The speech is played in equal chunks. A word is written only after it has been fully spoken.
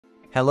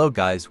Hello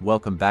guys,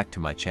 welcome back to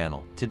my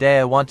channel. Today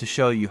I want to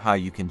show you how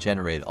you can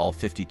generate all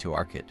 52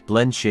 ARKit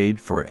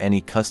Blenshapes for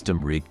any custom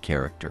rig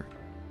character.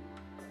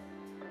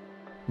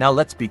 Now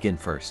let's begin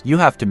first. You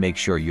have to make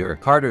sure your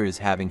character is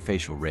having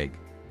facial rig.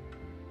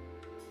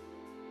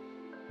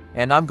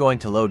 And I'm going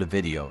to load a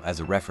video as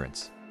a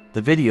reference.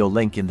 The video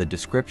link in the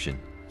description.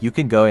 You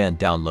can go and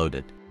download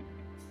it.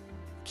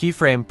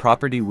 Keyframe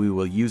property, we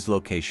will use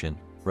location,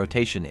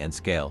 rotation and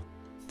scale.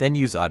 Then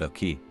use auto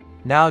key.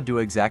 Now do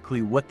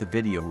exactly what the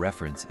video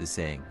reference is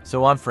saying.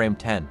 So on frame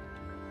 10,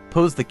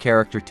 pose the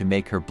character to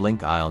make her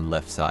blink eye on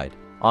left side.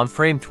 On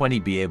frame 20,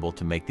 be able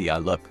to make the eye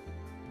look.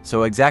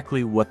 So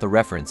exactly what the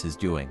reference is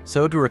doing.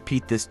 So to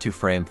repeat this to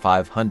frame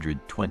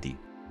 520.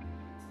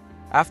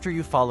 After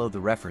you follow the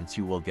reference,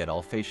 you will get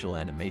all facial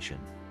animation.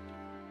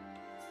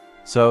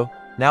 So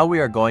now we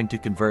are going to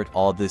convert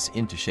all this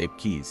into shape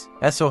keys.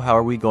 So how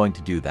are we going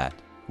to do that?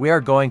 We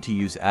are going to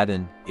use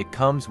Addin. It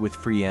comes with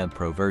free and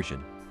pro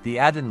version. The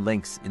Addin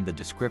links in the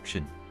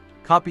description.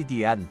 Copy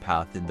the Addin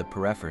path in the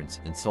preference,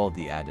 install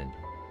the Addin.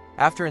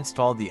 After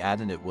install the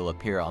Addin, it will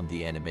appear on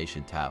the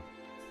animation tab.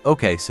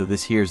 Okay, so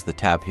this here's the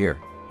tab here.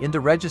 In the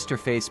register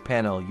face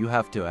panel, you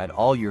have to add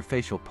all your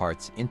facial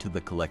parts into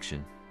the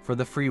collection. For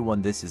the free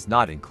one, this is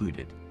not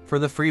included. For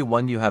the free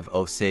one, you have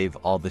to save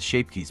all the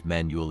shape keys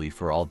manually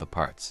for all the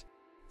parts.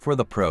 For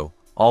the pro,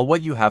 all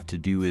what you have to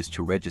do is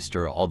to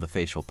register all the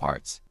facial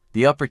parts.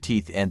 The upper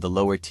teeth and the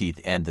lower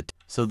teeth and the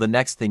so the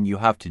next thing you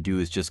have to do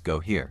is just go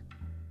here.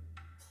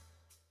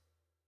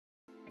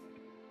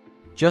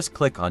 Just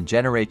click on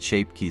Generate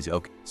Shapekeys.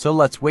 Okay, so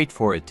let's wait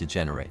for it to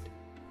generate.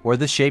 Or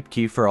the shape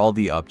key for all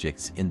the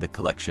objects in the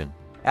collection.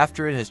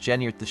 After it has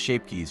generated the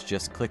shape keys,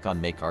 just click on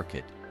Make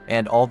ARKit.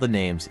 And all the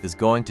names is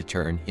going to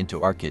turn into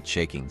ARKit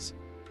Shapekey's.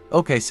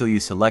 Okay, so you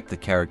select the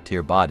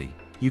character body.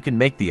 You can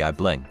make the eye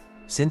blink.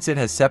 Since it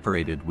has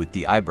separated with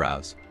the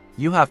eyebrows,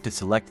 you have to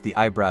select the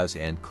eyebrows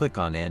and click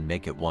on and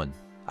make it 1.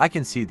 I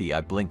can see the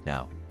eye blink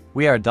now.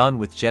 We are done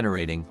with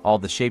generating all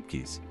the shape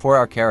keys for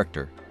our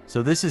character.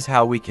 So this is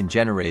how we can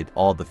generate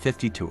all the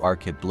 52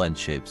 ARKit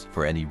Blenshapes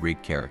for any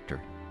rig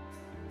character.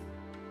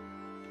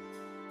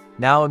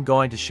 Now I'm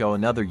going to show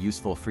another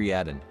useful free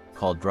add-in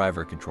called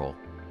driver control.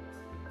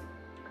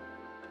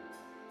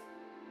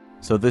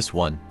 So this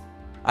one,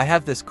 I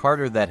have this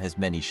character that has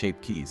many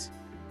shape keys.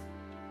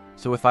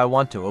 So if I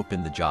want to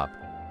open the job,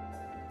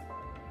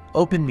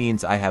 open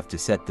means I have to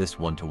set this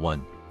one to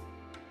 1.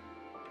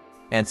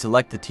 And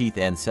select the teeth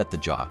and set the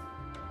jaw.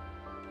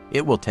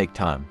 It will take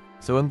time,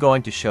 so I'm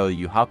going to show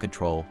you how to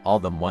control all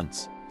them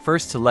once.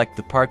 First, select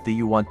the part that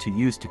you want to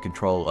use to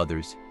control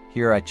others.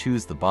 Here I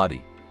choose the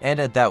body. And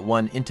add that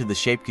one into the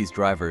Shapekeys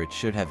driver. It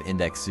should have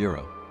index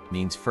 0,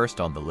 means first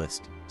on the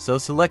list. So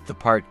select the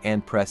part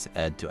and press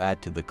add to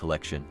add to the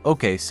collection.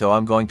 Okay, so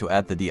I'm going to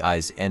add the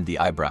eyes and the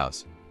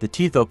eyebrows. The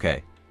teeth,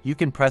 okay. You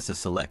can press a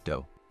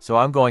selecto. So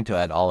I'm going to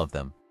add all of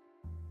them.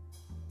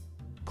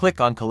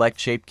 Click on Collect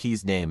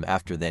Shapekeys name,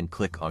 after then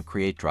click on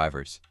Create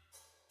Drivers.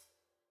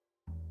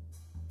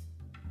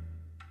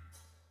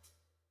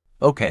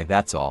 Okay,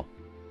 that's all.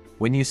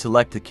 When you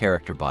select the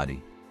character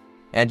body,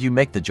 and you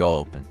make the jaw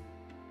open,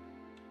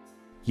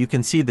 you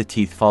can see the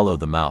teeth follow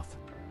the mouth.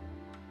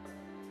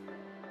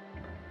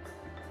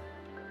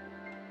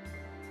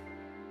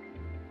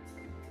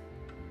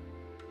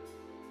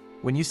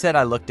 When you set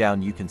I look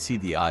down, you can see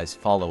the eyes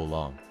follow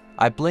along.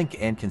 I blink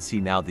and can see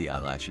now the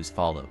eyelashes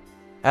follow.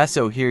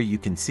 So here you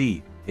can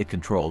see, it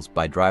controls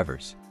by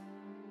drivers.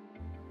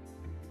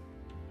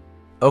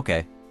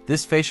 Okay,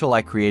 this facial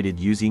I created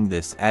using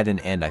this Addin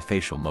and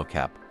facial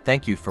mocap.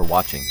 Thank you for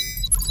watching.